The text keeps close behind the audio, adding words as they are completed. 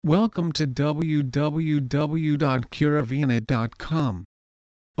Welcome to www.curavina.com.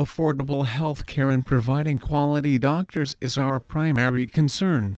 Affordable healthcare and providing quality doctors is our primary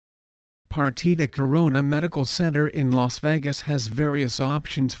concern. Partida Corona Medical Center in Las Vegas has various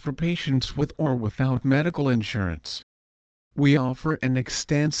options for patients with or without medical insurance. We offer an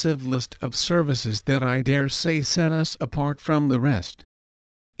extensive list of services that I dare say set us apart from the rest.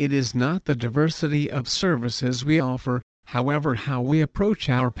 It is not the diversity of services we offer, however, how we approach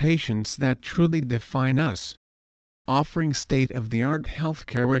our patients that truly define us. Offering state-of-the-art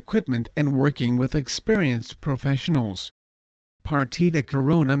healthcare equipment and working with experienced professionals. Partida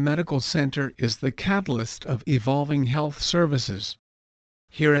Corona Medical Center is the catalyst of evolving health services.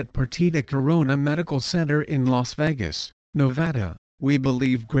 Here at Partida Corona Medical Center in Las Vegas, Nevada, we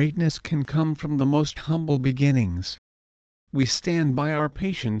believe greatness can come from the most humble beginnings. We stand by our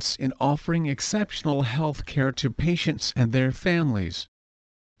patients in offering exceptional health care to patients and their families.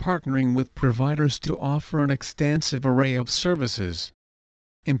 Partnering with providers to offer an extensive array of services.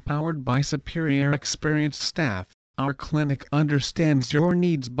 Empowered by superior experienced staff, our clinic understands your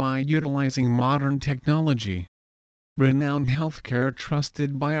needs by utilizing modern technology. Renowned healthcare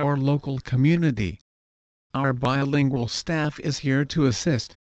trusted by our local community. Our bilingual staff is here to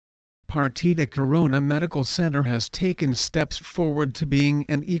assist. Partida Corona Medical Center has taken steps forward to being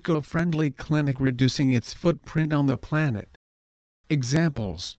an eco-friendly clinic, reducing its footprint on the planet.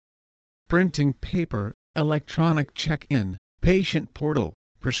 Examples: printing paper, electronic check-in, patient portal,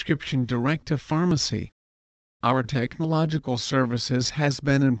 prescription direct-to-pharmacy. Our technological services has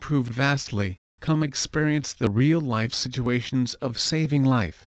been improved vastly. Come experience the real-life situations of saving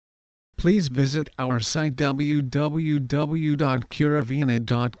life. Please visit our site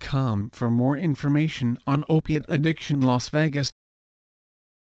www.curavina.com for more information on opiate addiction Las Vegas.